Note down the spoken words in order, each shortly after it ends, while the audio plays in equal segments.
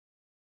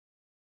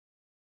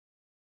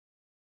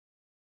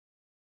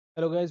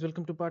Hello, guys,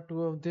 welcome to part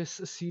 2 of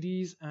this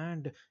series.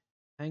 And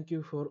thank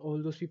you for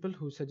all those people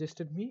who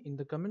suggested me in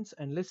the comments.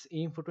 And let's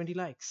aim for 20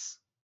 likes.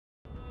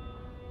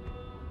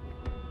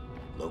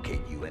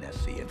 Locate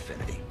UNSC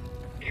Infinity.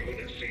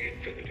 UNSC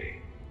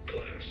Infinity.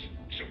 Class,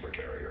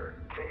 Supercarrier.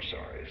 Crew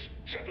size,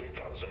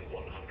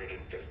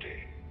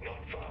 7,150.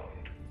 Not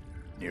found.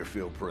 Near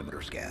field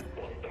perimeter scan.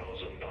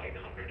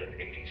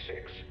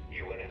 1,986.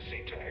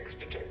 UNSC tags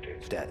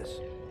detected. Status.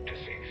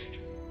 Deceased.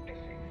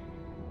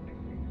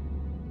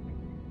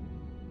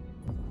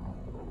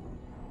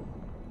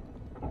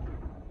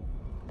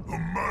 The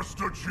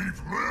Master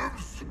Chief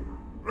lives?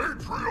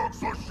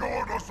 Atriox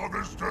assured us of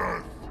his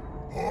death.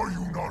 Are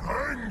you not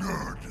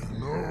angered?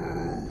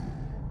 No.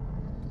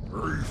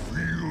 I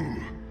feel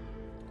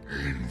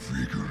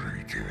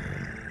invigorated.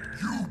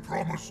 You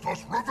promised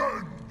us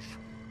revenge,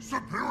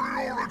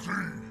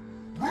 superiority,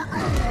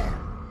 renewal.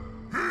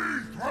 He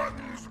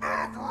threatens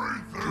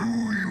everything. Do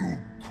you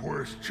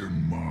question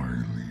my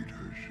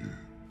leadership?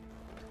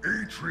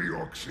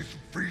 Atriox's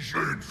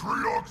vision.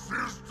 Atriox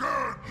is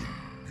dead.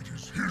 It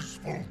is his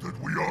fault that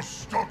we are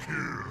stuck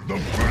here. The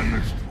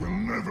Banished will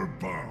never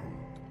bow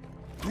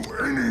to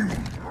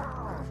anyone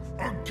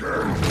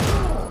again.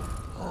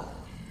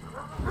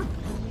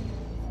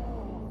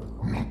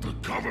 Not the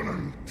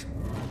Covenant.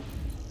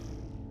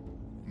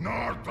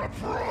 Not the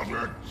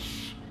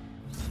Prophets.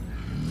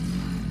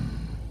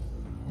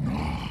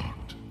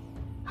 Not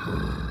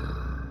her.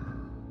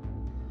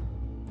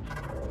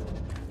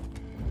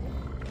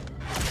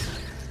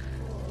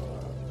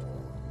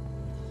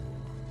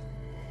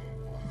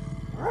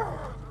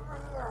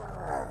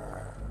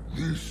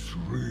 This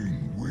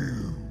ring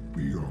will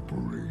be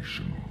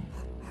operational.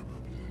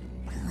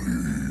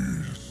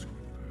 Please.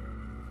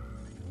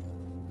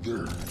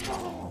 There.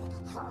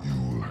 You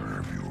will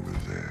have your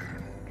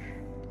revenge.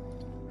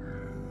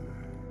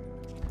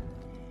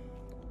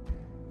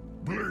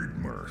 Blade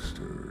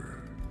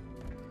Master.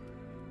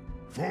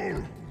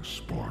 Follow the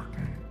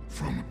Spartan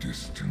from a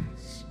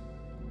distance.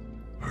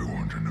 I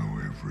want to know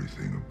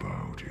everything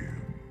about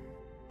him.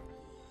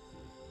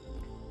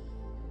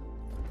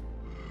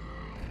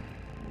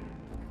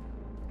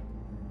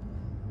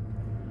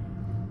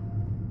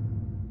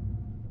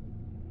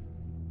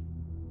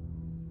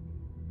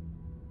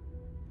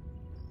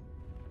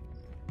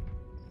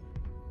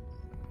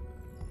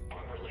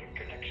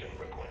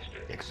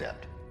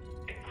 Accept.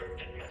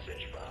 Encrypted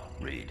message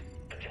found. Read.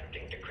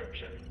 Attempting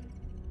decryption.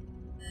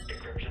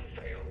 Decryption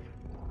failed.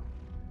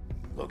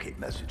 Locate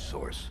message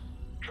source.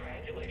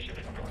 Triangulation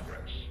in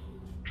progress.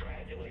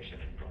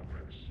 Triangulation in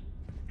progress.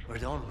 We're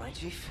done, right,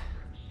 Chief?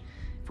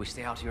 If we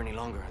stay out here any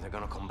longer, they're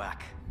gonna come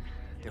back.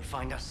 They'll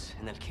find us,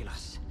 and they'll kill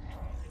us.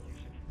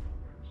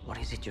 What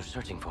is it you're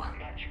searching for?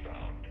 Match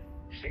found.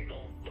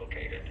 Signal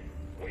located.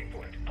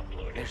 Waypoint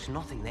uploaded. There's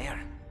nothing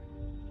there.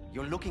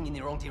 You're looking in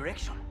the wrong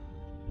direction.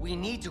 We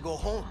need to go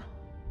home.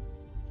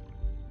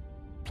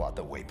 Plot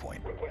the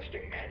waypoint.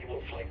 Requesting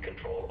manual flight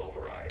control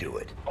override. Do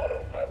it.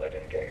 Autopilot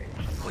engaged.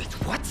 Wait,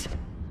 what?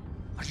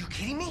 Are you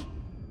kidding me?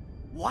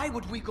 Why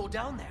would we go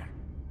down there?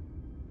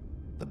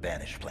 The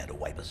Banished plan to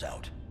wipe us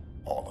out.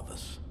 All of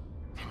us.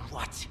 And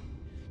what?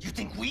 You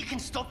think we can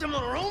stop them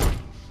on our own?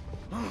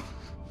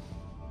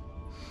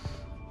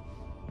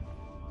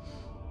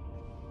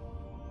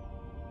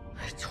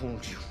 I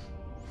told you.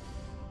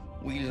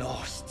 We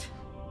lost.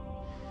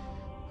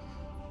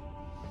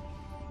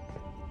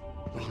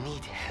 We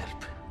need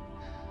help,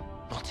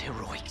 not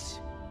heroics.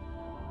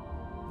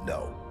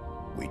 No.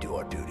 We do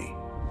our duty.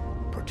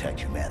 Protect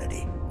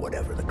humanity,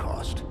 whatever the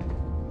cost.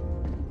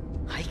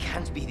 I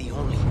can't be the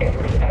only.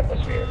 Entering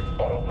atmosphere.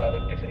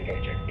 Autopilot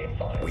disengaging in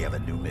 5. We have a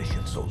new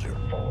mission, soldier.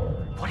 4.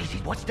 What is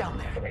it? What's down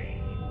there? 3.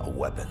 A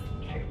weapon.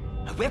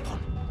 A weapon?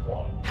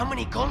 1. How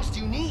many guns do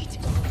you need?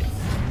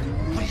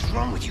 What is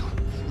wrong with you?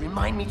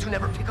 Remind me to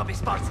never pick up a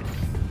Spartan.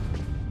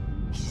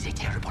 This is a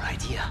terrible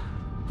idea.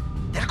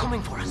 They're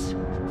coming for us.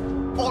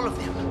 All of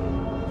them.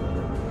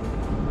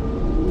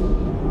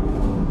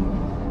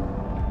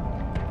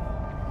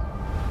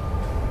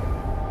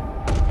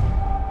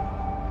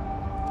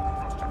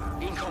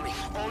 Incoming.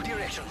 All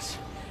directions.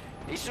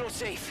 It's not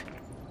safe.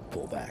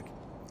 Pull back.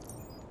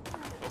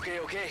 Okay,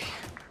 okay.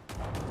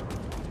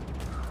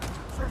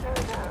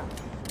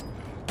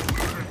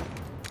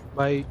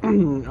 भाई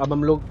अब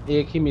हम लोग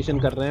एक ही mission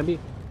कर रहे हैं अभी।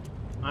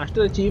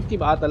 Master chief की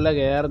बात अलग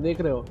है यार,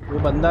 देख रहे हो वो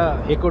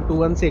बंदा एको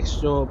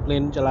 216 जो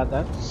प्लेन चलाता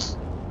है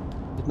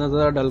इतना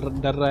ज़्यादा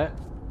डर रहा है,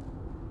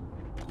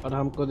 और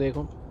हमको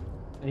देखो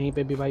कहीं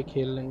पे भी भाई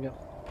खेल लेंगे।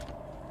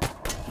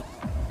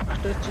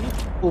 Master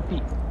chief OP.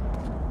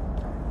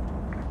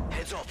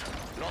 Heads up.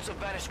 Lots of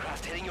Banished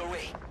craft heading your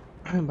way.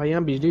 भाई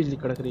यहाँ बिजली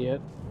कड़क रही है।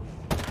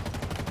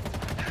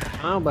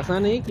 हाँ बसा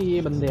नहीं कि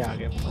ये बंदे आ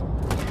गए।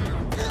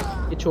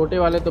 ये छोटे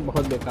वाले तो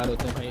बहुत बेकार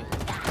होते हैं भाई,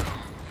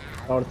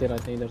 दौड़ते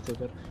रहते हैं इधर से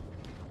उधर।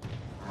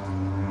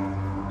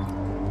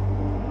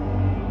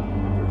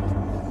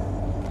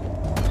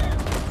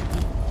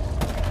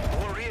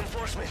 More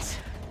reinforcements.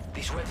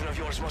 This weapon of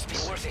yours must be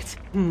worth it.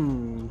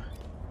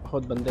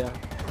 बहुत बंदे आ।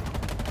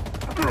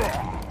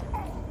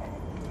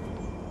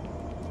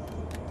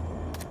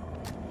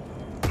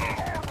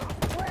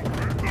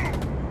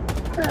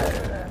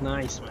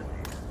 Nice man,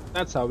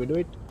 that's how we do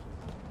it.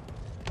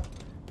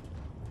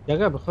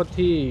 जगह बहुत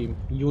ही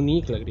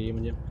यूनिक लग रही है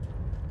मुझे।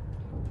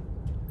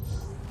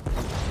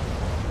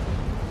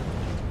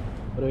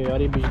 अरे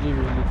यार ये बिजली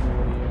क्यों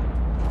हो रही है?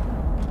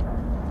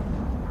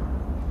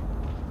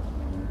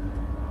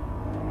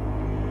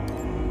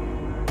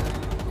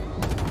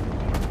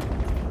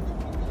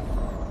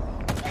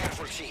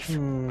 Careful, Chief.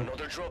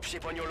 Another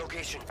dropship on your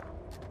location.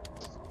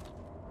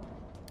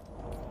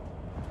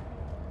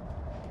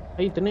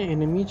 भाई इतने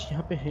एनिमीज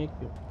यहाँ पे हैं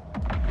क्यों?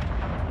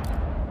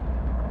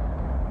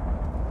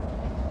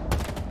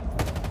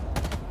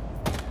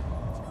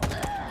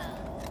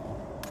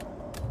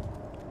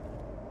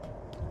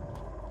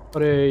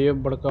 अरे ये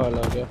बड़का वाला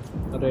आ गया।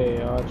 अरे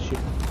यार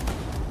शिट,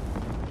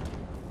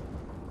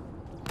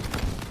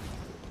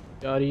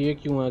 यार ये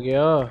क्यों आ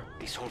गया?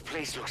 This whole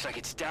place looks like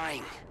it's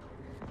dying.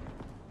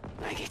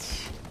 Like it's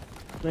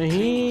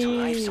नहीं, to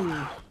life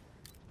somehow.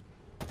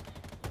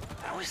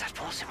 How is that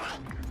possible?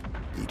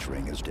 Each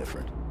ring is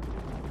different.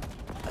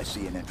 I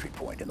see an entry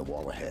point in the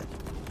wall ahead.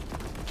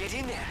 Get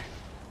in there.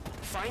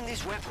 Find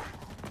this weapon.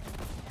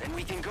 Then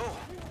we can go.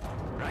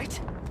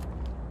 Right?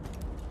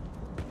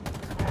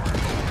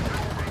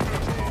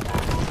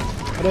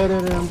 अरे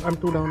I'm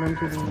too down.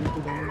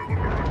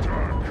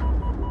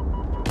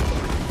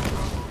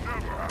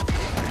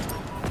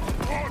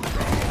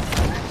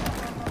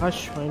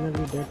 Hush,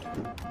 finally dead.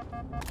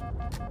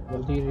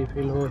 जल्दी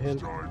refill हो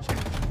health.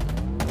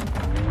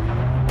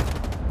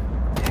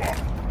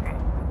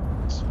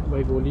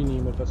 भाई गोली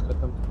नहीं मेरे पास,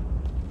 खत्म।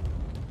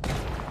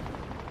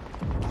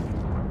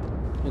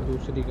 ये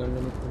दूसरी गन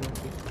में खोलना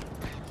थी।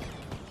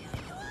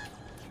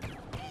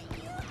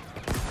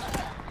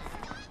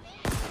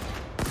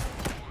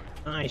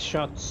 Nice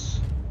shots.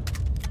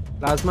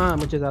 प्लाज्मा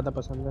मुझे ज़्यादा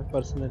पसंद है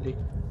पर्सनली।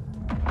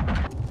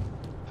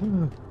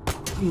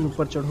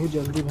 ऊपर चढ़ो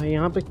जल्दी भाई।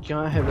 यहाँ पे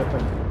क्या है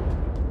वेपन?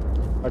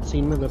 हर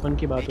सीन में वेपन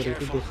की बात हो रही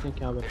थी, देखते हैं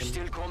क्या वेपन है।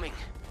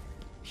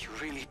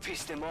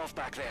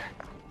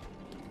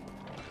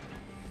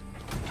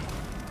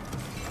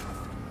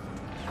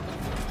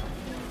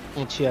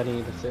 अच्छी आ रही है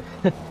इधर से।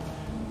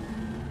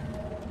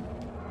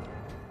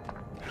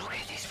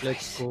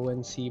 Let's go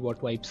and see what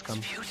vibes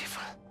come.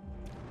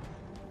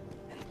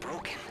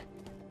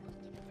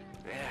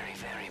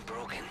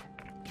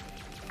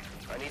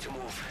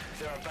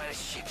 There are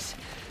battleships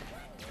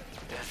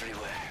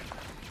everywhere.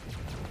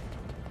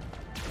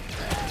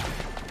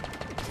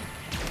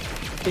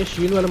 ये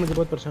शील्ड वाला मुझे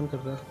बहुत परेशान कर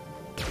रहा है।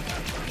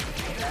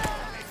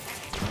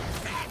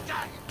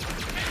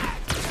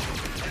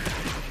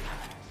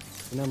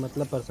 ना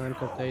मतलब परेशान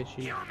करता है ये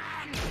शील्ड।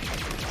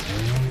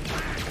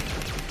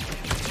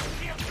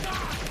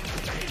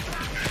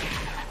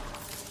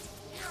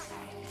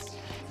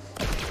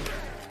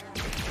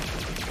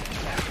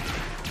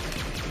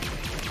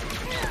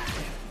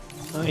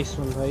 नाइस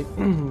वन भाई।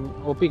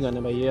 ओपी गन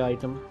है भाई ये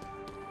आइटम।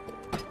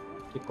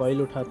 ये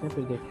कॉइल उठाते हैं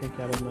फिर देखते हैं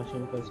क्या बदमाशी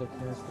हम कर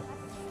सकते हैं इसका।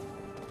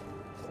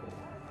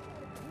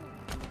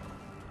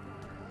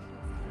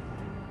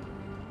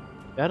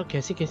 यार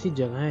कैसी कैसी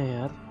जगह है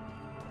यार।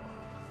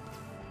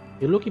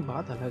 येलो की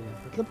बात अलग है,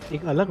 मतलब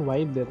एक अलग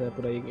वाइब देता है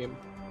पूरा ये गेम।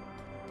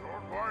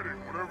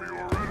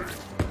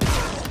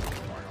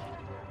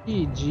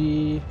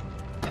 जी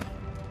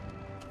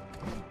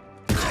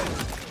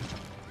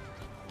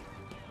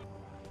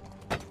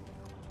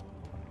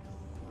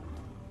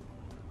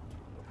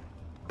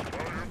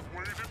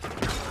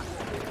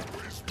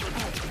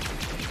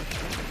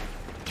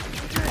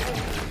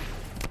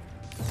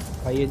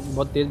भाई ये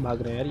बहुत तेज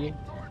भाग रहे हैं यार ये।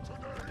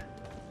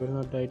 Will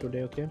not die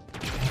today, okay?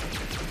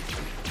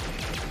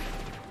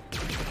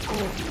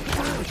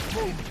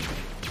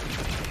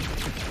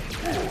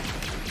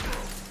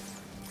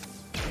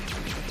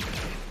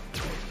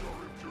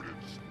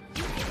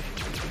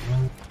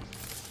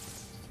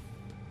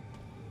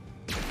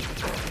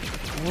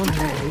 कौन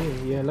है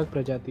भाई? ये अलग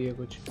प्रजाति है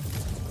कुछ।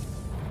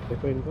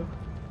 देखो इनको,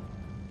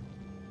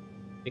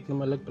 एक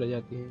नंबर अलग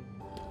प्रजाति है।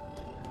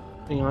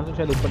 तो यहाँ से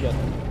शायद ऊपर जाता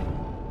है।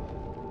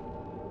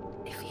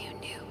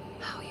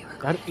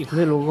 यार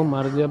इतने लोगों को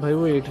मार दिया भाई।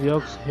 वो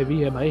एट्रियॉक्स हेवी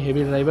है भाई,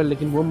 हेवी ड्राइवर,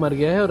 लेकिन वो मर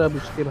गया है और अब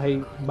उसके भाई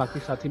बाकी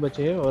साथी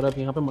बचे हैं। और अब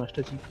यहाँ पे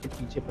मास्टर चीफ के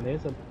पीछे पड़े हैं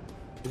सब,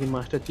 लेकिन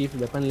मास्टर चीफ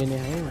वेपन लेने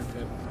आए हैं।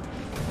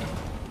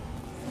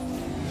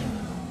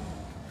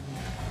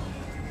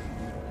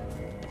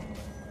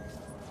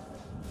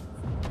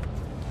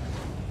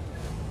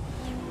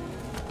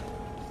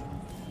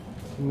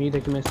 उम्मीद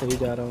है कि मैं सही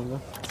जा रहा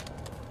हूँ,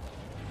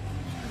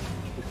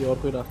 क्योंकि और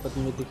कोई रास्ता तो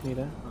मुझे दिख नहीं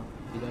रहा है। हाँ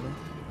सही जा रहा हूँ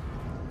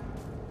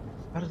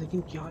यार,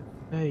 लेकिन क्या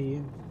है ये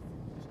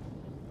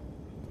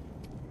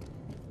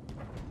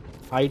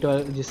हाइट?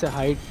 और जिससे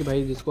हाइट की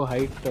भाई, जिसको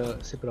हाइट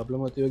से प्रॉब्लम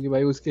होती होगी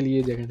भाई, उसके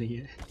लिए जगह नहीं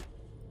है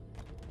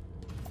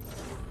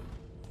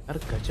यार।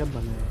 गजब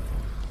बना है।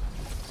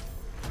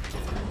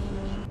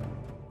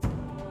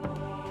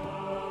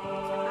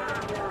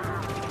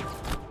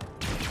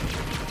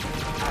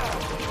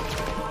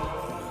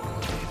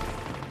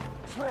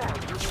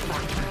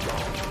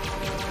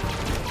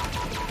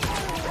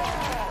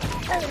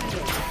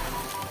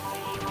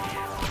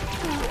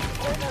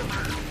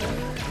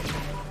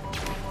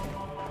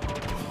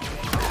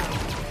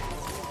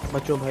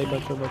 बचो भाई,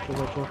 बचो बचो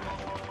बचो।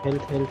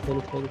 Health health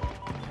health health.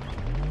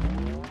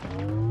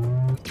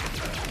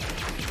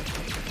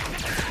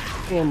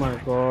 Oh my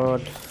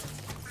God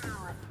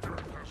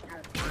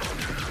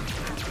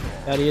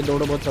यार, ये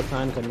दोनों बहुत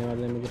परेशान करने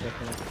वाले हैं मुझे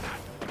पता है।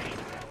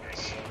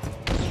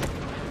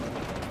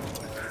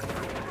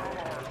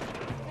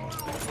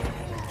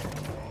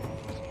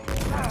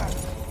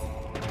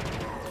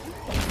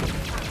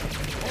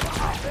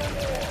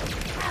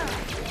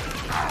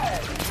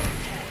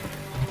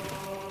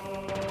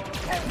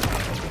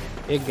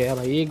 एक गया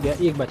भाई, एक गया,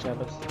 एक बचा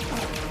बस।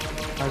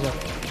 आजा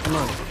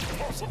कमान।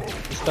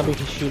 इसका भी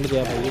शील्ड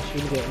गया भाई, ये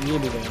शील्ड गया, ये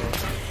भी गया।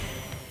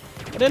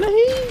 अरे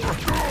नहीं,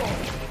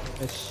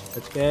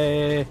 बच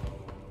गए।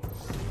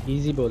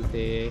 इजी बोलते।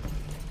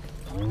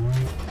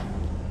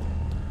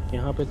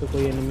 यहाँ पे तो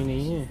कोई एनिमी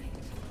नहीं है।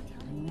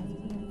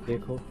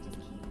 देखो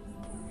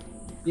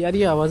यार,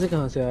 ये आवाज़ें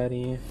कहाँ से आ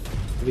रही हैं?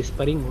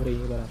 विस्परिंग हो रही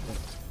है बराबर।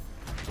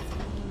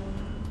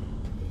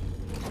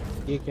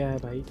 ये क्या है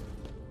भाई?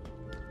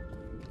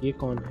 ये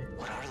कौन है?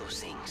 What are those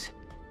things?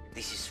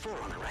 This is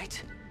Forerunner, right?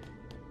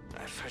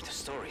 I've heard the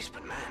stories,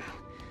 but man,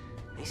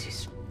 this is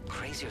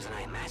crazier than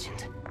I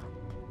imagined.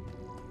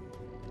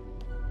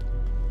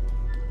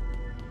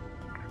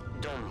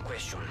 Dumb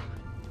question.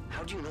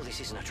 How do you know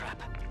this isn't a trap?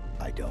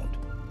 I don't.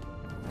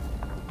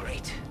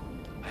 Great.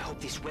 I hope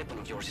this weapon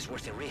of yours is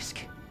worth the risk.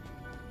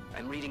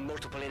 I'm reading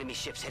multiple enemy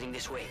ships heading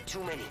this way.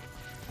 Too many.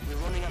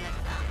 We're running out of...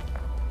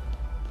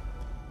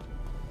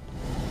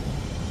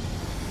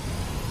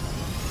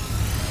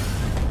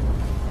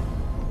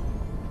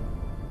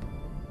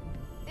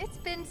 It's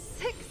been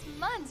 6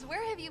 months.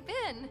 Where have you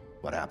been?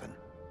 What happened?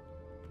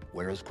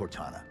 Where is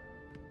Cortana?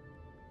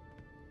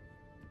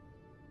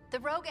 The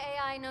rogue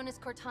AI known as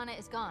Cortana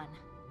is gone.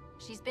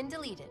 She's been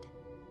deleted.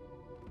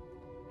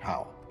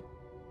 How?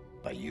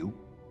 By you?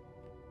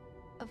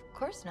 Of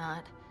course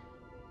not.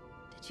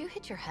 Did you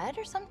hit your head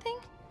or something?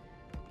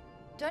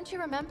 Don't you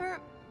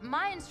remember?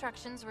 My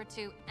instructions were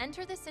to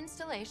enter this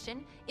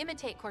installation,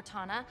 imitate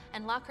Cortana,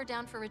 and lock her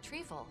down for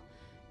retrieval.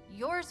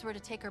 Yours were to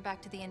take her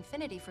back to the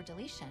Infinity for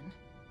deletion.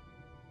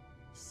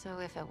 So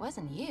if it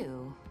wasn't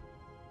you...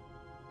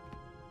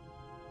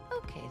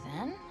 Okay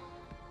then.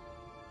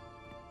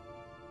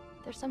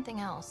 There's something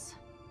else.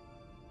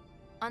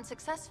 On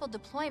successful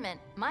deployment,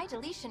 my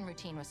deletion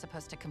routine was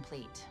supposed to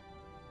complete.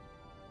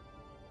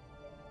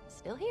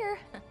 Still here.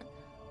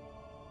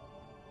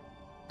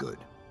 Good.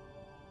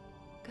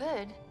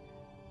 Good.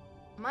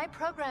 My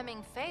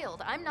programming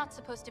failed. I'm not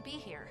supposed to be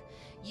here.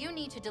 You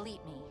need to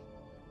delete me.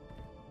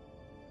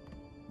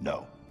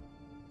 No.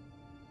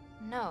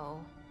 No.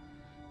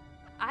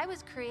 I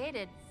was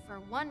created for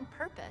one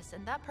purpose,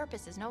 and that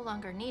purpose is no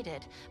longer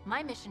needed.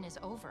 My mission is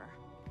over.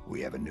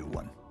 We have a new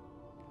one.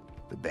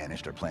 The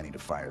Banished are planning to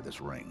fire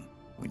this ring.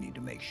 We need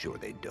to make sure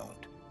they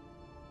don't.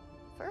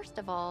 First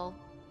of all,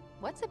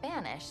 what's a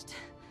Banished?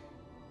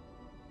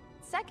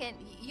 Second,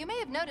 you may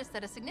have noticed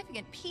that a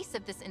significant piece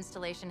of this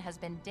installation has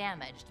been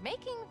damaged,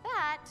 making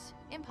that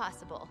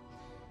impossible.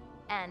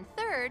 And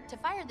third, to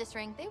fire this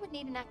ring, they would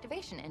need an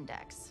activation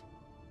index.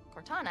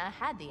 Cortana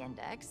had the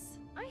index.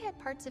 I had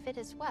parts of it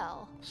as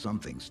well.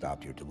 Something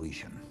stopped your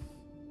deletion.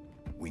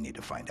 We need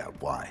to find out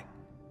why.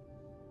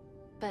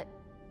 But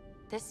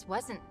this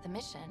wasn't the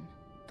mission.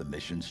 The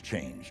missions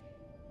changed.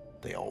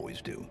 They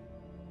always do.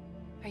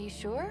 Are you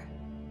sure?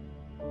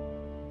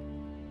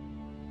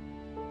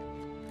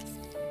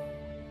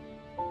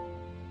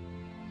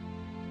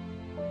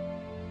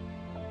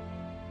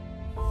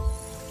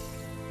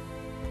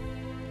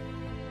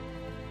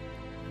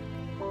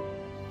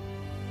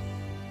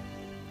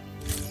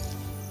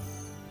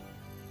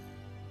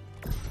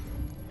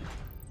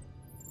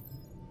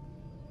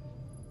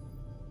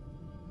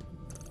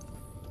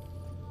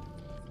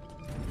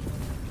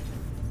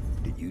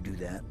 Did you do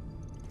that?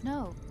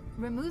 No.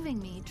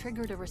 Removing me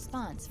triggered a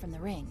response from the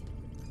ring.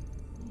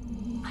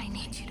 I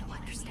need you to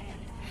understand.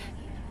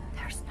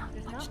 There's not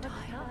much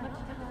time.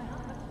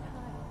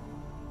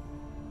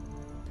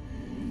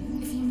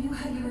 If you knew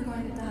how you were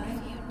going to die,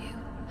 If you knew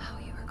how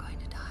you were going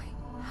to die,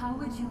 how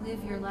would you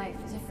live your life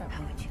differently?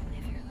 how would you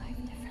live your life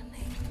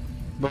differently?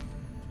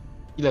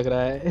 ये लग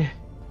रहा है।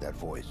 That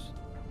voice.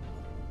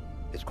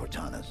 It's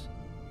Cortana's.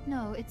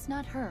 No, it's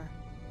not her.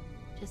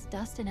 Just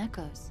dust and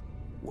echoes.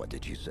 What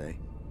did you say?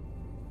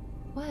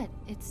 What?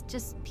 It's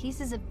just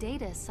pieces of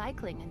data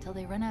cycling until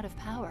they run out of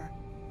power.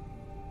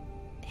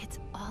 It's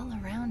all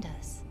around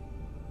us.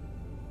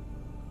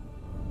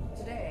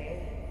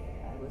 Today,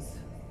 I was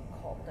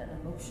called an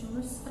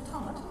emotionless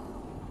automaton.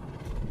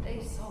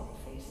 They saw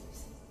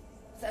faces.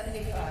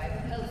 75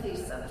 healthy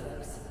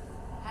subjects,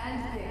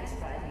 handpicked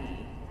by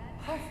me,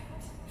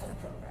 perfect for the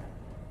program.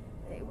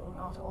 They will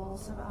not all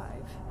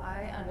survive.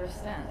 I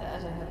understand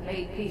that and have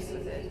made peace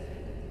with it.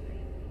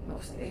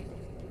 Mostly.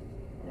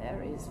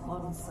 There is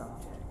one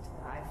subject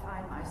I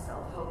find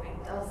myself hoping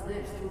does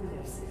live through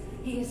this.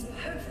 He is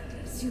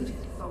perfectly suited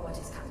for what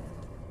is coming.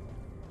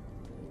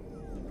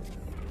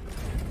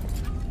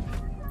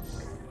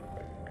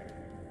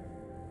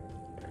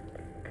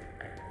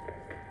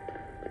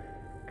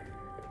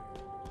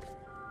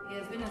 He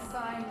has been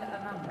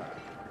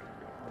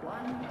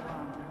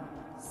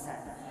 7.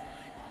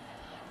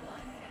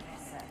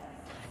 7.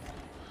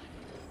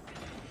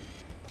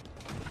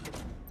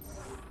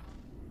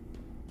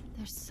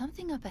 There's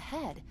something up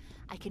ahead.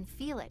 I can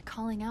feel it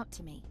calling out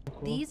to me.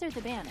 These are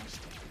the banished.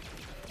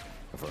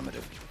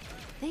 Affirmative.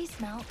 They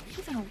smell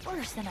even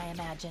worse than I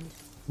imagined.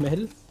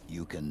 Smell?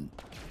 You can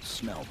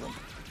smell them.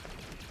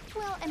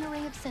 Well, an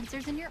array of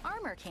sensors in your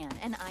armor can,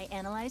 and I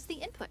analyze the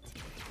input.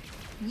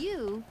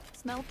 You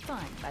smell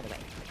fine, by the way.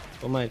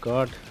 Oh my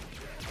god.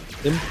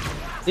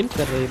 SIM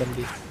कर रही है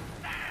बंदी.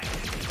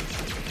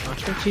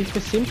 Master chief पे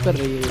SIM कर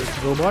रही है.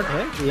 Robot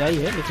है, AI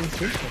है, लेकिन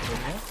सिम कर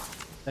रही है.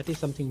 That is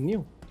something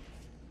new.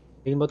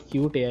 लेकिन बहुत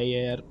क्यूट एआई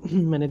है यार.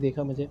 मैंने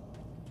देखा, मुझे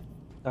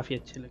काफी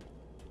अच्छे लगे.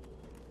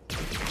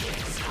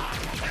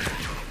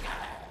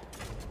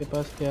 इसके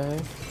पास क्या है?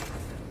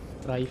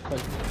 राइफल.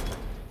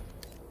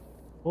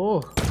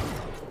 ओह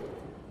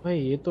भाई,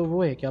 ये तो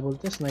वो है, क्या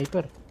बोलते हैं,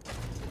 स्नाइपर.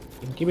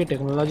 इनकी भी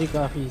टेक्नोलॉजी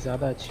काफी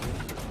ज्यादा अच्छी है.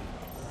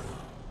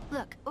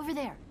 Look, over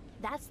there.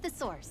 That's the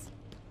source.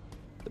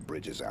 The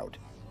bridge is out.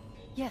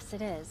 Yes,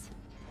 it is.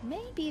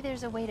 Maybe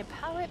there's a way to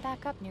power it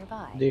back up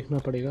nearby. देखना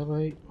पड़ेगा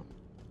भाई.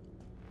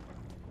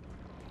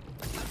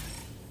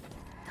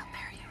 They'll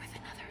pair you with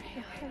another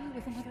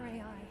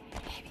AI.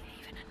 Maybe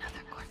even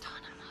another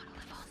Cortana model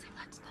if Halsey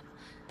lets them.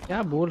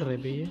 क्या बोल रहे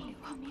भैया?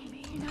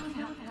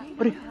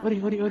 अरे अरे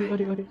अरे अरे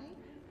अरे अरे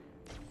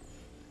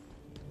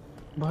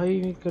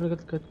भाई, कर.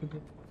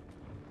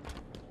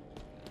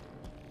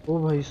 ओ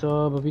भाई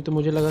साहब, अभी तो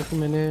मुझे लगा कि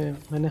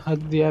मैंने हक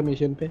दिया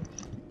मिशन पे,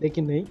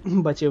 लेकिन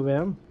नहीं, बचे हुए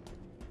हम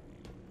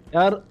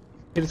यार.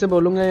 फिर से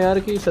बोलूँगा यार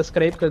कि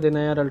सब्सक्राइब कर देना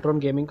यार अल्ट्रॉन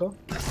गेमिंग को,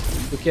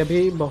 क्योंकि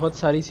अभी बहुत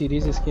सारी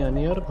सीरीज इसकी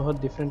आनी है और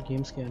बहुत डिफरेंट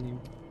गेम्स की आनी है.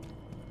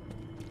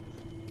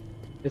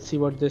 Let's see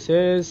what this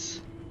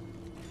is.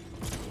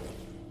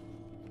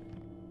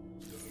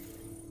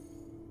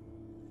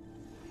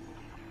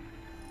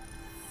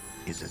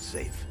 Is it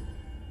safe?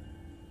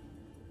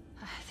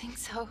 I think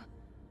so.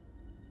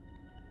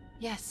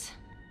 Yes.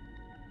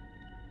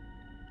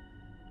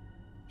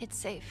 It's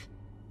safe.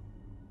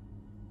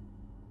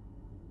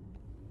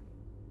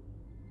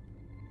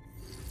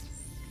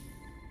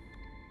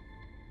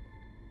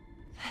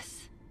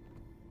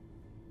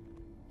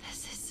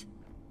 This is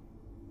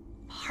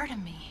part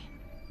of me.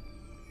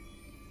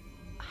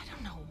 I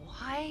don't know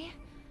why.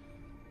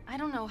 I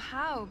don't know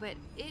how, but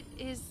it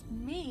is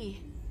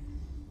me.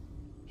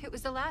 It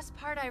was the last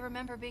part I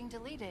remember being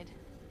deleted.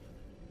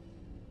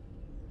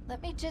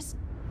 Let me just...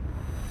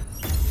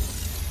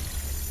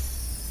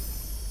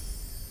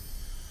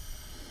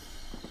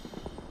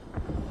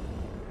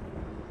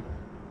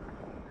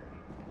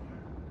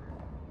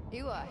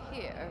 You are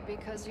here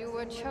because you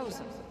were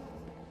chosen.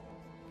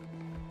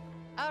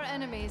 Our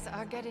enemies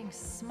are getting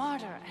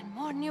smarter and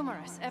more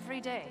numerous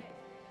every day.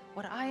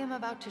 What I am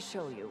about to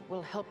show you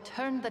will help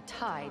turn the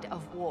tide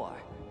of war.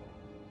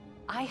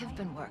 I have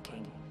been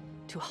working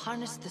to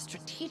harness the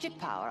strategic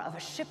power of a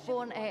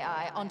shipborne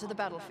AI onto the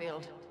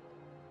battlefield.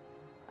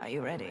 Are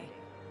you ready?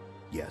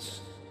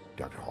 Yes,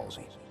 Dr.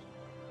 Halsey.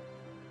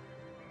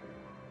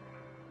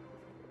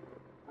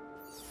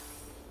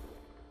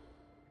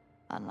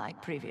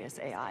 Unlike previous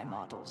AI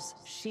models,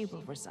 she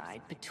will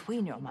reside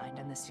between your mind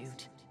and the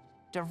suit,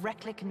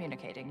 directly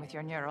communicating with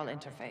your neural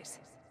interface.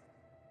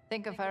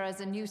 Think of her as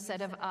a new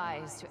set of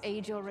eyes to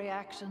aid your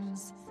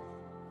reactions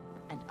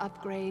and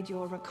upgrade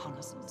your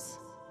reconnaissance.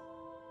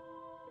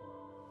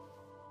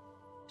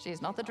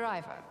 She's not the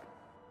driver,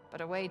 but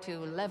a way to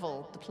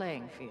level the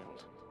playing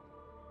field.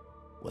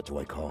 What do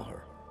I call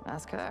her?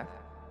 Ask her.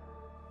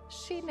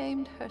 She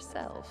named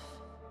herself.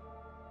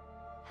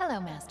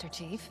 Hello, Master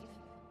Chief.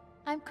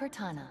 I'm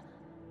Cortana.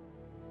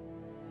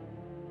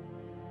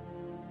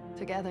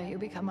 Together you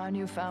become our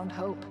newfound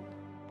hope.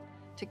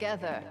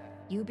 Together,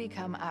 you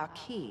become our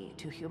key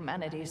to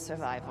humanity's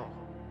survival.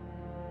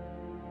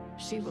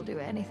 She will do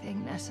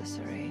anything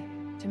necessary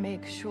to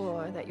make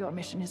sure that your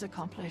mission is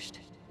accomplished,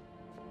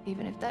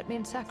 even if that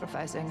means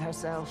sacrificing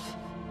herself,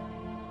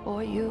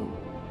 or you,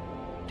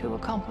 to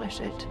accomplish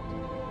it.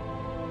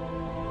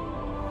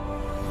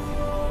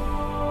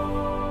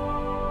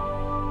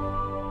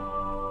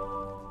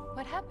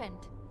 What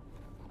happened?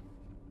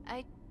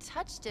 I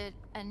touched it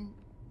and...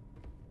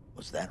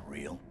 Was that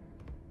real?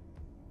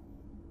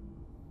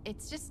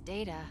 It's just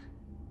data.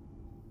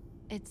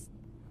 It's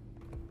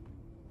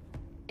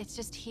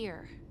just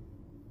here.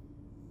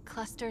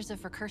 Clusters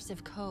of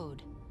recursive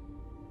code.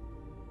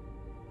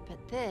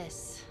 But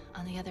this,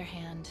 on the other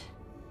hand,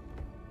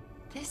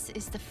 this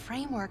is the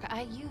framework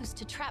I use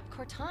to trap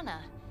Cortana.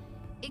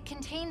 It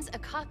contains a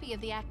copy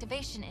of the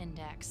activation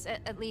index,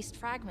 at least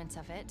fragments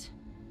of it.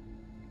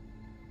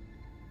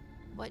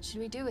 What should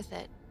we do with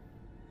it?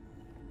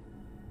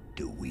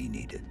 Do we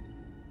need it?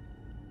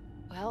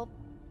 Well,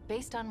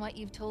 based on what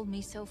you've told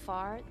me so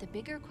far, the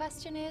bigger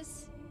question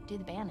is, do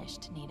the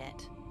Banished need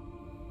it?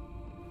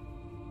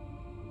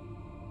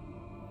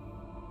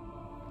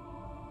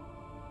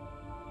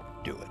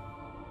 Do it.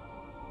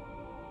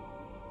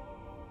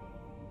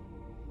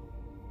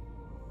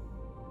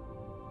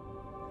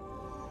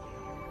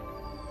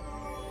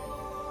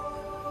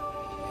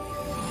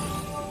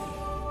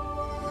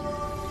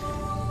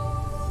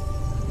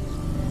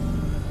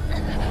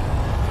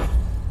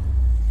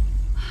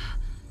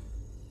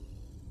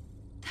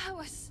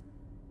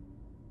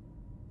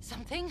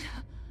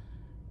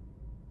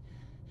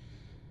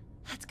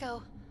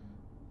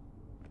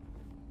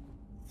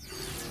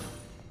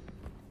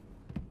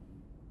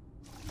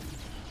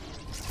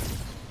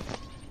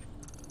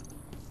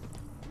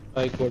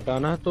 भाई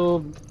कोटाना तो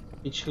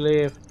पिछले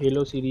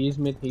hello series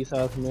में थी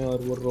साथ में,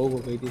 और वो रोग हो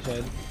गई थी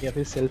शायद, या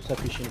फिर सेल्फ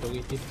सफिशिएंट हो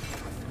गई थी,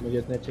 मुझे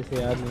इतने अच्छे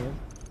से याद नहीं है,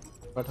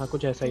 बट हाँ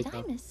कुछ ऐसा ही Did था।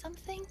 I miss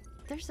something?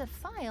 There's a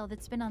file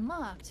that's been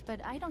unlocked,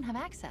 but I don't have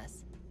access.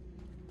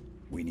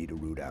 We need a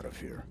route out of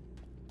here.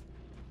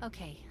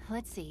 Okay,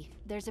 let's see.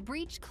 There's a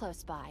breach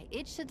close by.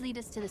 It should lead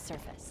us to the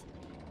surface.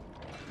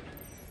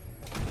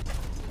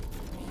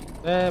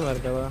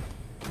 मर्दवा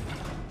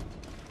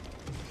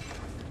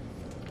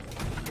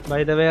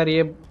by the way यार,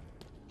 ये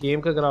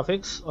game का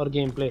graphics और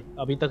game play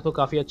अभी तक तो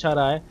काफ़ी अच्छा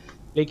रहा है,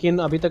 लेकिन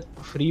अभी तक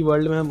फ्री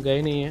वर्ल्ड में हम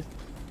गए नहीं हैं,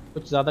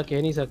 कुछ ज़्यादा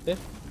कह नहीं सकते।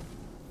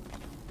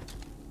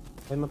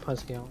 भाई मैं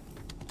फंस गया हूँ।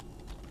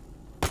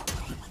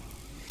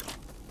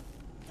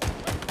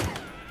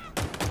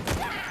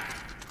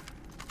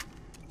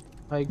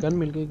 भाई गन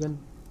मिल गई, gun.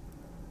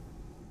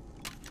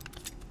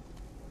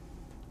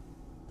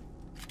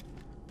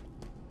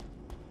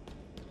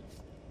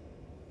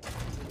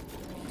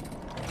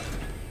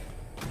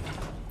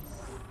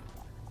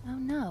 Oh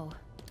no.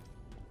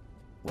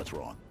 What's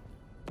wrong?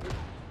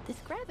 This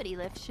gravity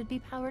lift should be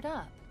powered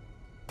up.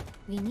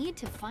 We need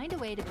to find a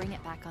way to bring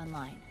it back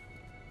online.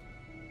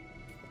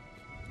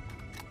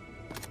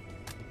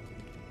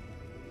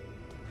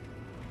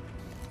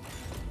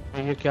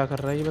 ये क्या कर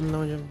रहा है ये बंदा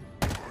मुझे?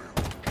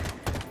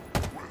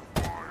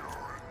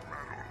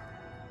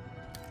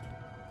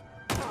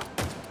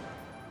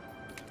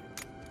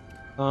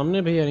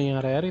 सामने भैया नहीं आ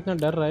रहा यार, इतना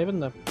डर रहा है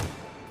बंदा।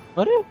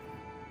 अरे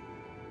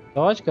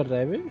डॉज कर रहा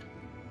है बे।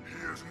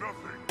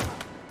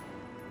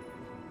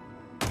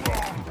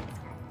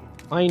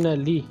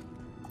 Finally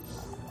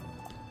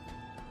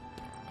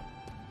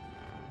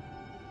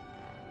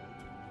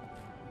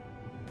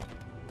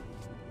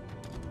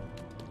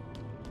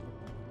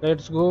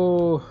let's go.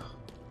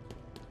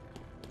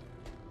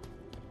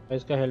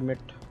 इसका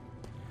हेलमेट,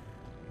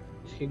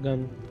 इसकी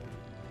गन,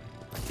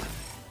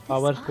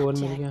 पावर स्कोर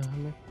मिल गया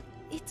हमें।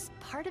 It's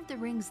part of the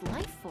ring's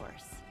life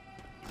force.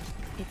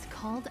 It's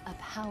called a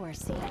power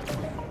seed.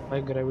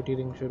 भाई ग्रेविटी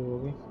रिंग शुरू हो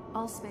गई,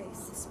 All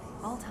space,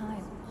 all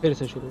time. फिर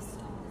से शुरू।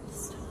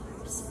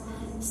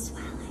 Stars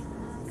swelling,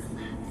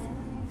 collapsing,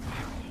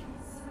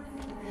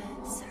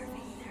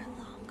 serving their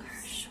longer,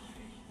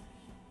 shorter.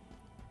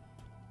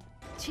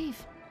 Chief,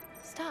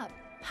 stop.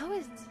 How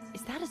is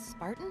that a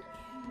Spartan?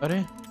 अरे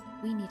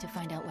We need to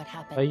find out what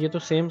happened. भाई ये तो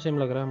सेम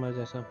लग रहा है हमारे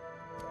जैसा।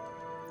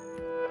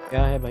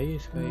 क्या है भाई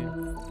इसका ये?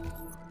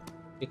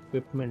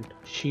 Equipment,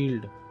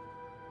 shield.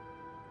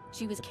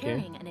 She was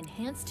carrying an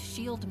enhanced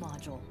shield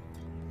module.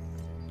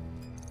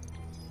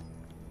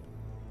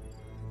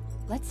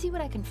 Let's see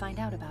what I can find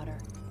out about her.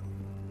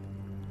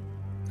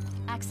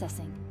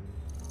 Accessing.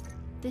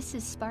 This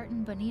is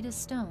Spartan Bonita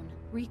Stone,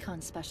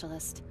 recon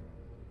specialist.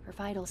 Her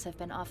vitals have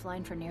been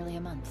offline for nearly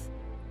a month.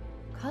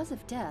 Cause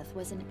of death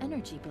was an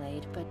energy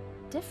blade, but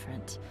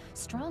different,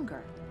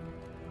 stronger.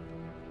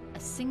 A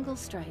single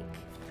strike.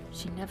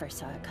 She never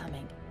saw it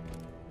coming.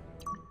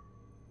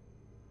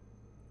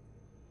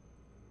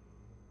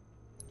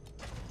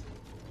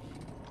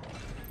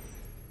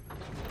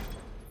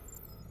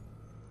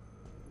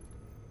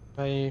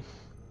 भाई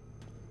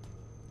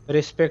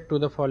respect to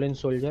the fallen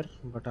soldier,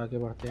 but आगे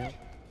बढ़ते हैं।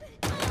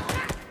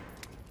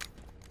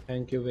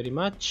 Thank you very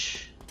much.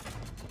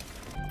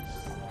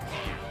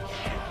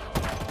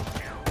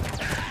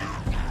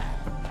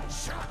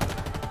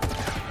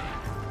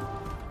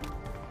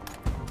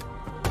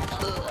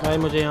 भाई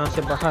मुझे यहाँ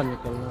से बाहर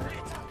निकलना है।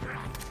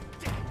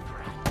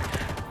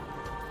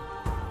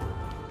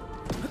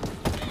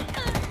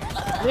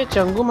 ये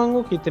चंगू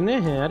मंगू कितने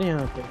हैं यार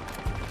यहाँ पे?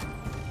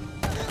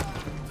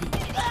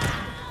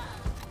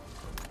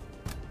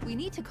 We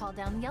need to call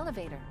down the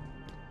elevator.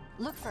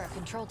 Look for a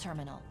control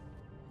terminal.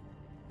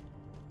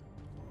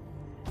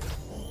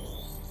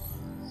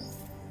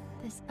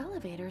 This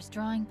elevator's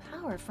drawing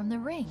power from the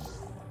ring.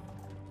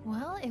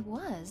 Well, it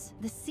was.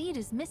 The seed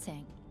is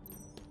missing.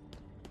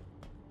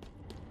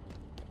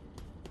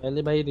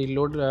 पहले भाई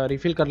रीलोड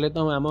रिफिल कर लेता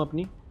हूँ एमो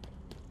अपनी।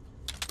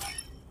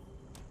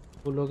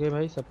 फुल हो गए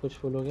भाई, सब कुछ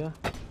फुल हो गया।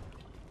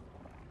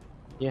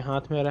 ये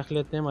हाथ में रख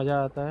लेते हैं,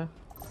 मज़ा आता है।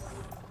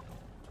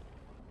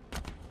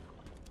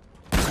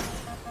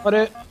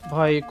 अरे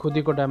भाई खुद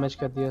ही को डैमेज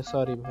कर दिया,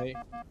 सॉरी भाई,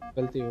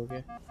 गलती हो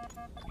गई,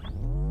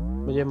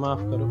 मुझे माफ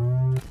करो।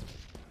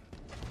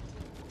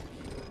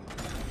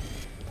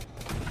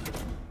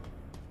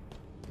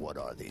 What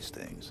are these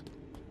things?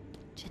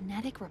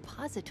 Genetic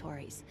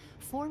repositories,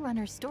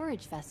 Forerunner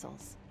storage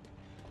vessels.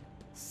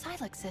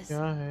 Silexes.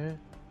 क्या है?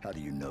 How do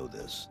you know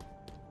this?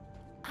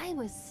 I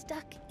was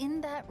stuck in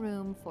that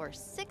room for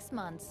 6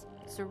 months,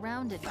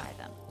 surrounded by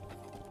them.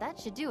 That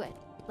should do it.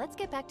 Let's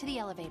get back to the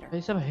elevator.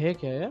 ये सब है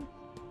क्या यार?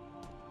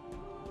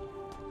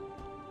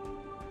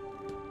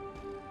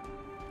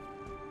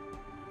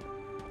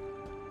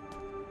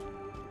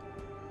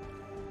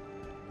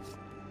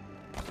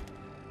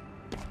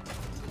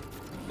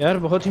 यार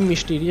बहुत ही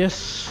mysterious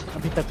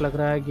अभी तक लग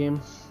रहा है गेम,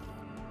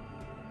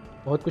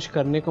 बहुत कुछ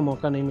करने को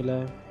मौका नहीं मिला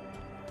है।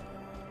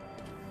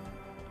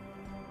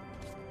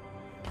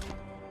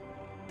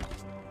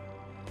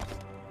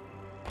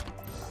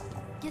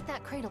 Get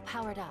cradle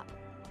powered up.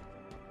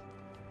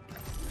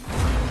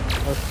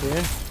 Okay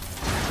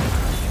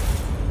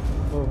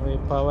oh भाई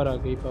पावर आ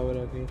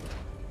गई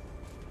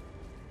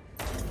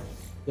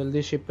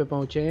जल्दी शिप पे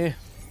पहुंचे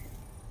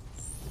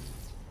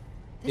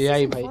This AI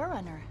isn't भाई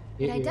Forerunner.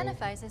 It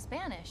identifies as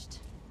banished.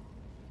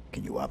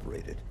 Can you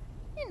operate it?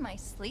 In my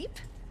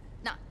sleep?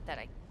 Not that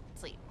I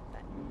sleep,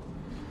 but...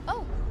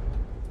 Oh!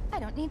 I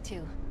don't need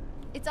to.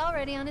 It's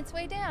already on its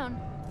way down.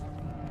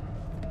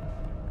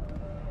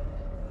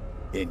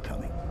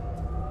 Incoming.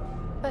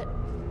 But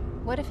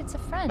what if it's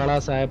a friend? बड़ा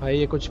सा है भाई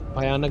ये कुछ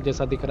भयानक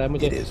जैसा दिख रहा है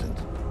मुझे It isn't.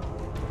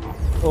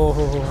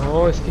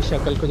 ओहो इसकी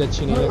शक्ल कुछ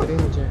अच्छी नहीं लग रही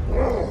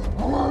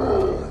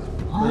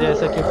मुझे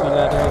ऐसा क्यों फील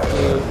आ रहा है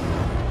कि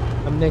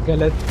हमने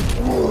गलत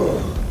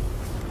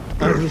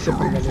आदमी से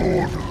पंगा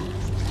लिया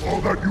Or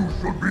that you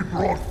should be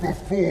brought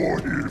before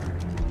him.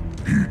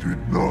 He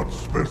did not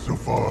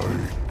specify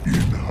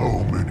in how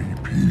many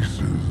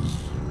pieces.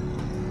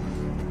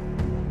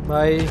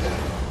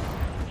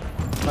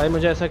 भाई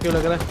मुझे ऐसा क्यों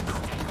लग रहा है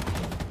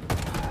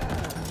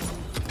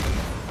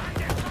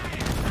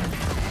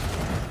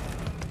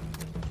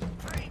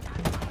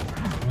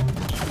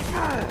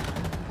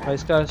भाई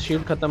इसका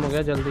शील्ड खत्म हो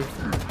गया जल्दी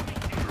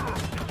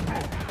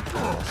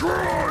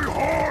Try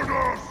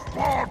harder,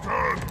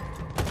 Spartan!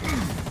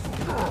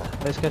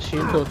 भाई इसका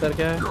शील्ड तो उतर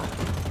गया है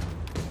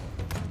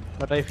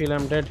but I feel I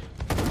am dead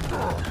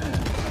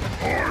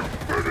I'm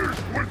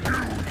finished with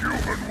you,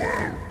 human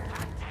world!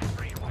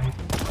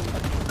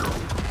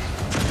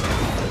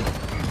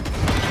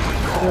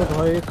 ये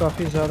भाई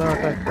काफी ज्यादा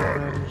अटैक कर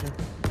रहा है मुझे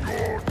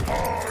Your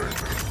time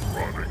is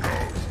running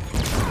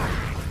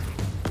out.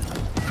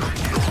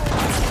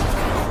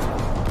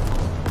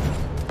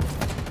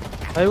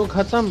 भाई वो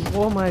खत्म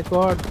ओह माय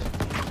गॉड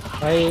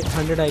भाई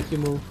 100 IQ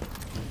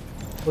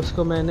मूव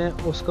उसको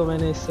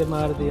मैंने इससे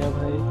मार दिया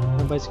भाई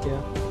मैं बच गया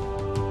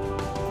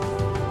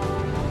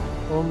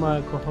oh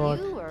my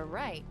God You were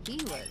right. He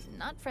was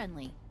not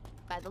friendly.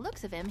 By the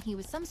looks of him, he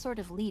was some sort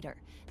of leader.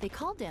 They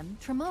called him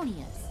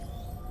Tremonius.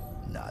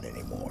 Not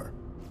anymore.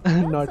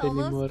 That's Not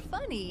almost anymore.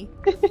 funny.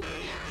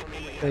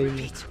 I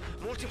repeat,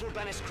 multiple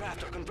banished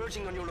craft are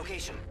converging on your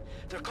location.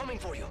 They're coming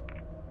for you.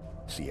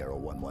 Sierra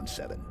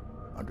 117.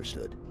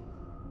 Understood.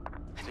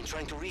 I've been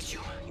trying to reach you.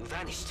 You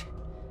vanished.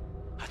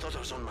 I thought I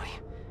was on my...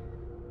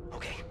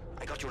 Okay,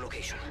 I got your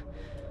location.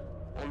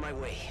 On my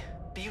way.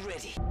 Be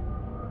ready.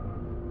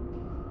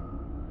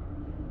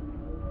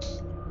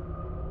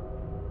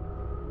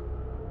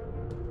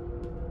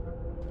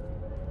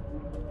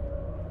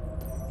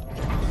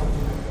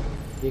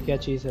 ये क्या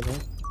चीज़ है भाई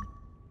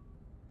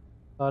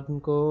साधन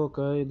को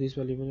कर this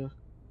वाली में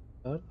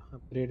और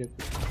upgrade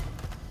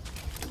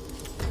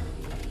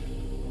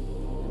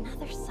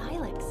Another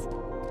Silex.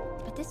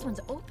 But this one's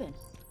open.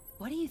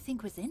 What do you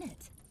think was in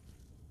it?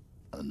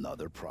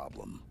 Another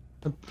problem.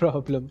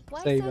 Problem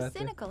Why सही so बात है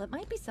cynical? It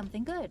might be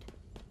something good.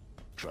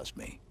 Trust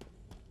me,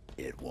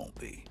 it won't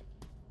be.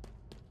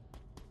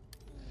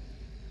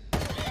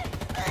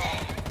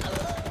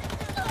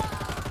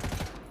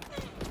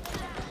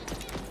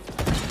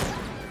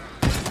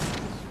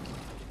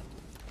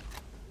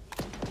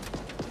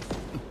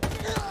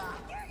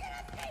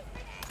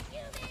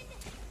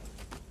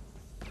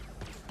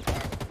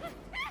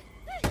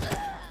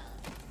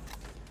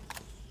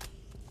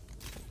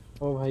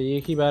 ओ भाई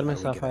एक ही बार में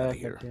How do we get सफाया out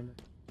of here? करते हैं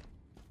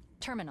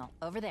Terminal,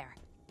 over there.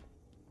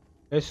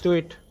 Let's do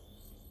it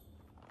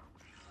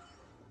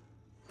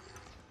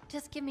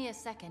Just give me a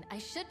second. I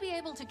should be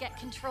able to get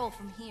control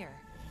from here.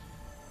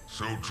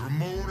 So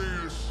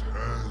Tremonius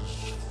has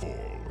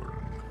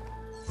fallen,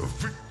 a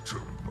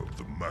victim of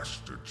the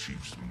Master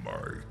Chief's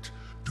might.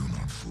 Do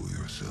not fool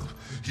yourself.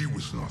 He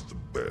was not the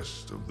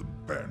best of the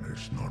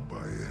banished, not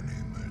by any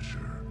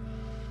measure.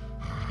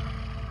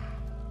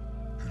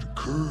 It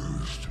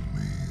occurs to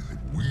me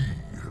that we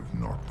have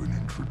not been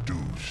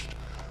introduced.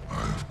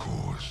 I, of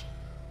course,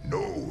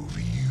 know of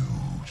you,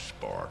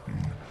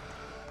 Spartan.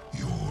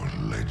 Your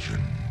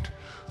legend,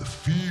 the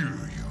fear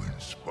you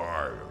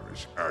inspire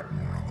is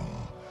admirable.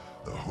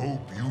 The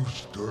hope you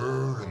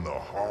stir in the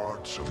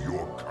hearts of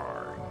your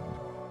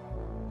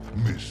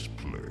kind.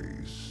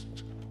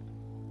 Misplaced.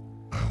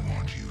 I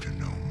want you to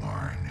know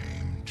my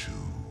name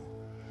too.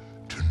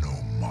 To know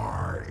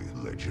my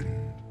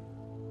legend.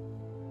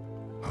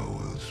 How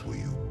else will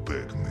you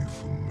beg me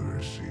for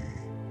mercy?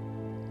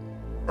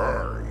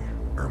 I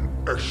am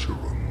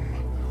Escharum,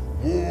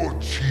 War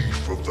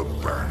Chief of the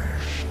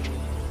Banished.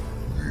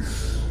 This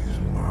is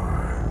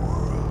my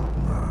world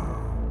now.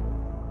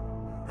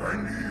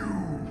 And you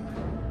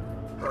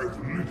have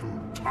little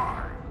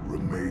time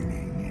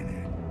remaining in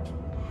it.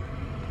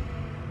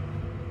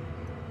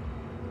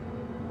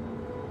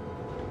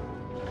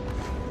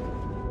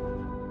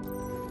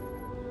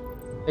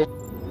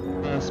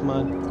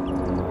 आसमान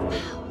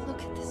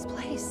Look at this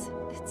place.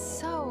 It's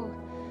so...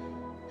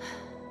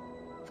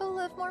 full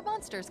of more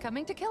monsters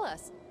coming to kill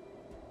us.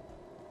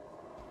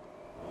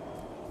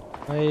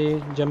 भाई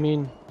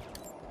जमीन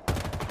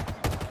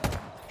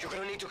You're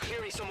gonna need to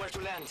clear me somewhere to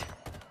land.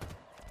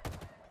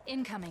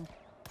 Incoming.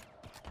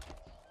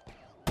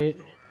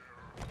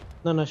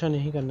 ना नशा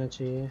नहीं करना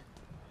चाहिए।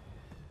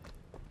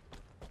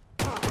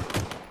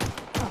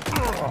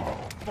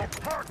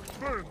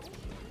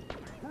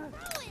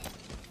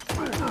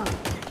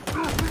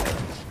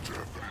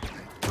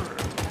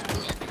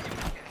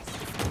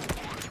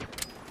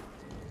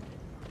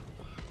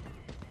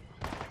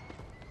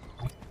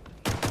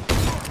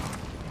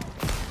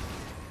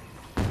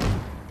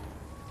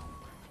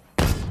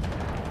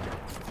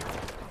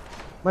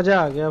 मजा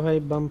आ गया भाई,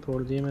 बम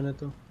फोड़ दिए मैंने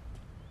तो।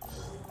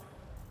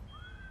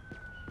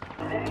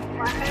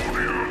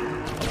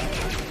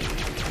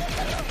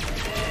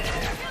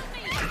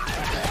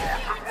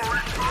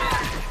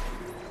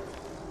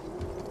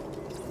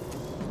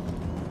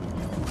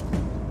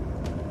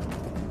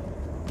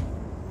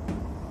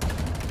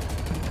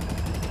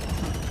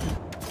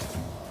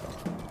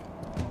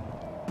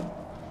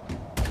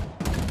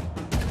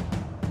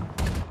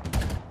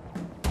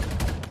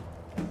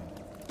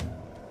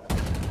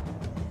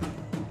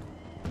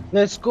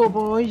 लेट्स गो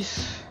बॉयज,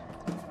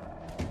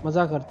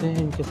 मजा करते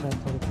हैं इनके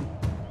साथ थोड़ी सी।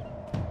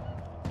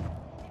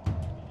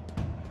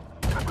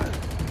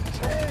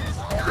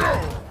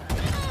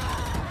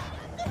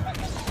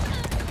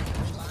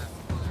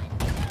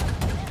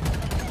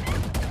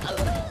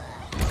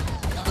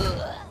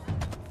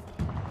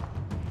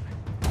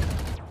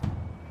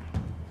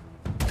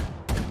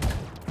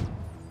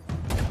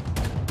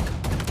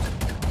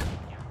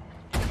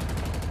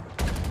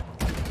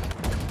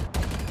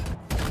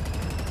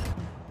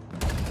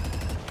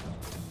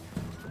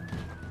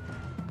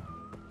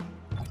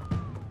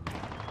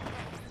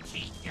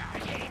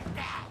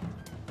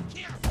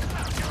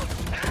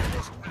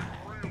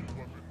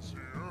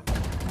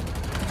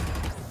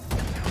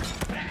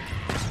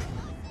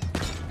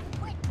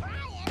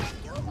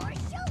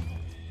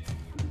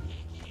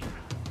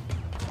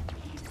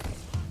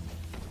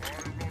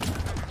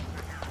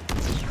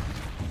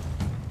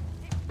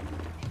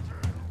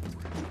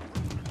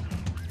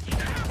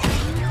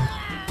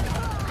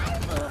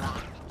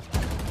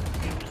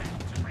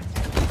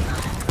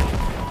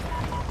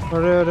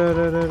 अरे अरे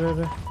अरे अरे अरे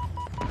अरे,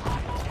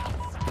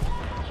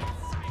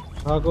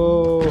 भागो।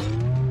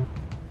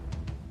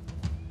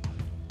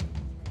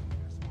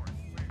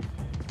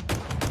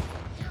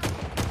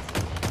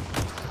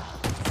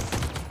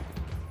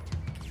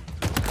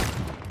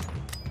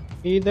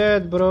 He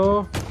dead,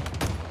 bro.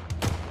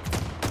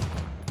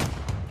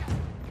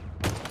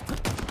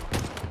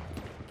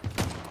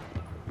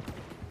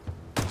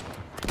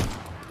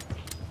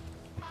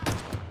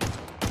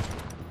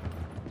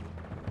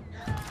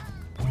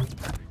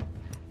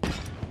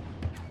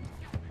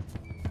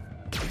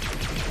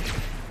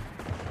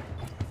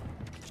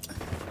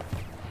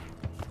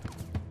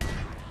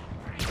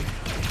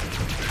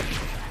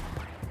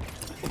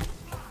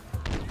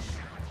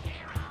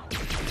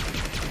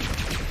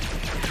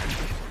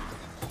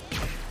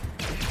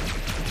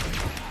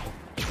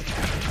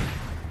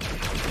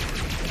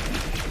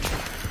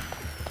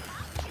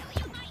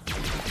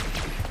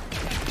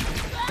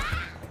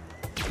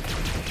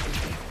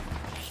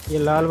 ये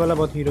लाल वाला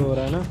बहुत हीरो हो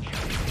रहा है ना।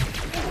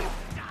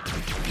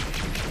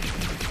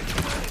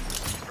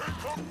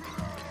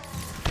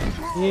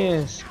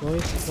 Yes,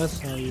 boys, that's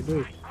how you do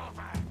it.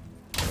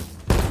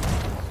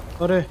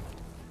 अरे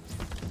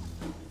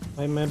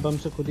भाई मैं बम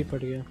से खुद ही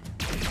फट गया।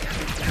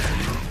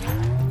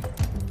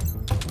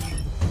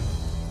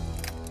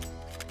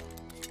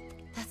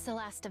 That's the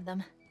last of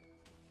them.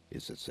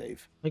 Is it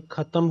safe? भाई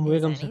खत्म हुए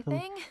Is कम से कम।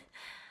 anything?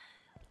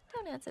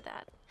 Don't answer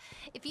that.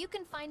 If you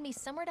can find me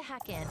somewhere to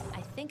hack in,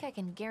 I think I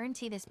can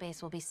guarantee this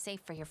base will be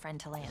safe for your friend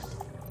to land.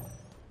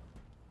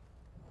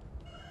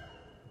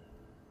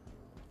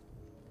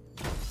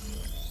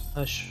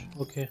 Hush,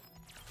 okay.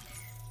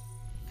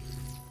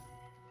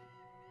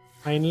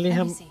 Finally Let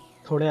हम me see.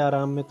 थोड़े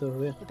आराम में तो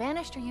हुए। The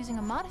Banished are using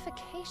a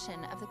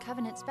modification of the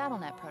Covenant's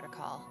BattleNet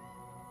protocol.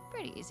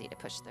 Pretty easy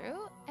to push through,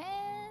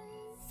 and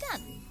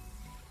done.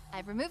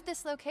 I've removed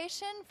this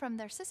location from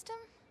their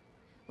system.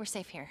 We're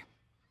safe here.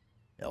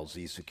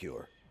 LZ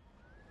secure.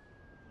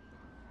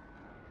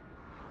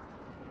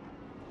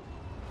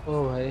 ओ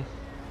भाई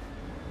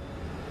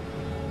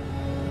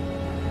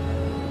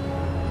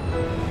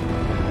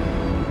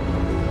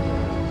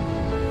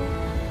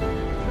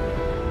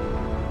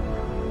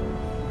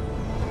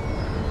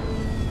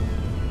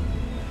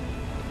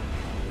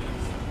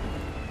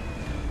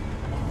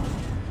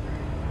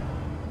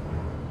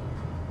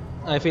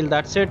I feel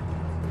that's it.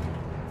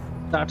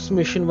 That's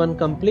mission 1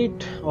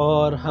 complete.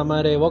 और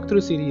हमारे walk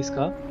through series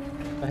का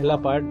पहला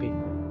part भी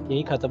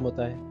यही खत्म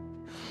होता है।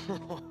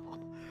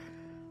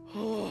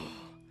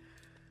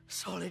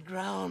 Solid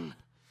ground.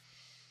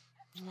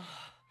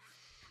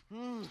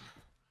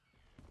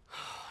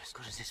 As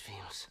good as this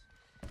feels.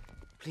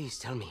 Please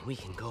tell me we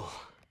can go.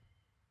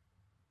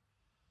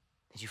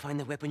 Did you find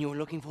the weapon you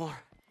were looking for?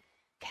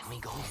 Can we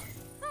go?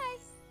 Hi.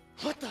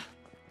 What the?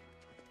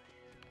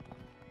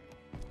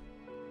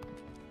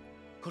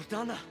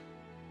 Cortana.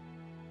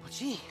 But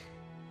she...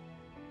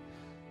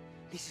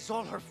 This is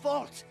all her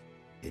fault.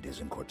 It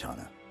isn't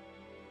Cortana.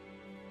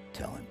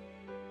 Tell him.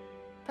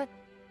 But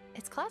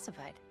it's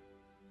classified.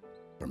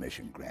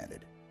 Permission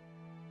granted.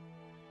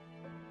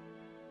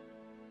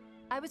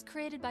 I was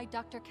created by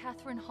Dr.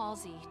 Catherine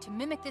Halsey to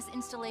mimic this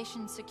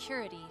installation's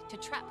security to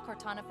trap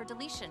Cortana for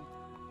deletion.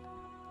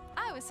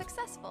 I was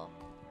successful.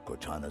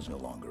 Cortana's no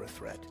longer a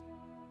threat.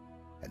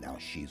 And now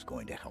she's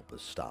going to help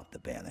us stop the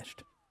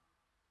Banished.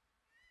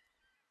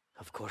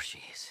 Of course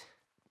she is.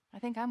 I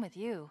think I'm with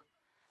you.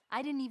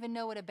 I didn't even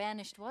know what a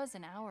banished was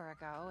an hour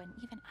ago, and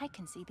even I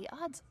can see the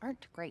odds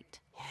aren't great.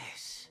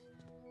 Yes.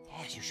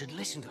 Yes, you should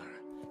listen to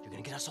her. You're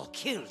gonna get us all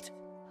killed.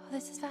 Oh,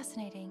 this is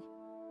fascinating.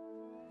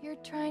 You're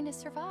trying to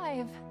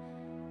survive,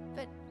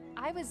 but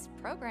I was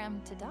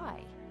programmed to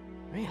die.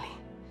 Really?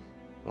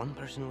 One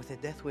person with a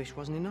death wish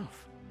wasn't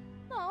enough?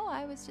 No,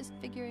 I was just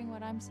figuring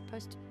what I'm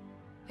supposed to...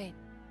 Wait.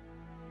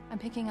 I'm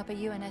picking up a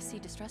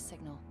UNSC distress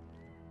signal.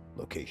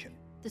 Location.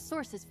 The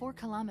source is 4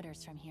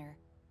 kilometers from here.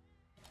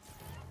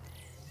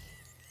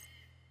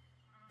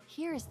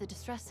 Here is the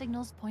distress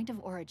signal's point of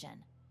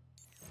origin.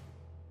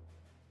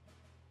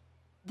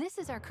 This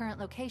is our current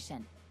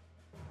location.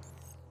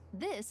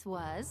 This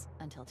was,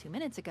 until 2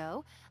 minutes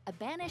ago, a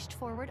banished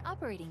forward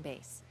operating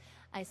base.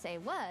 I say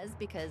was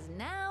because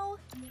now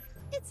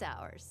it's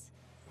ours.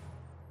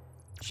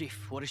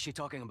 Chief, what is she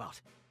talking about?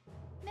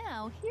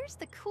 Now, here's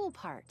the cool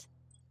part.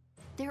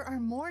 There are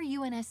more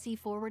UNSC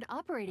forward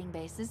operating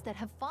bases that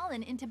have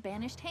fallen into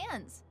banished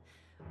hands.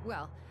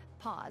 Well,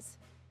 paws.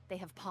 They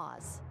have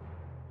paws.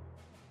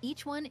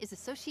 Each one is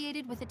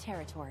associated with a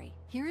territory.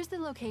 Here is the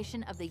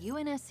location of the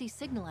UNSC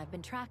signal I've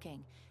been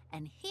tracking,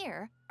 and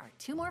here are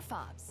 2 more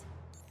fobs.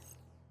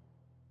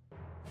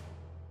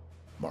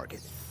 Mark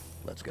it.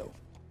 Let's go.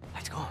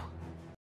 Let's go.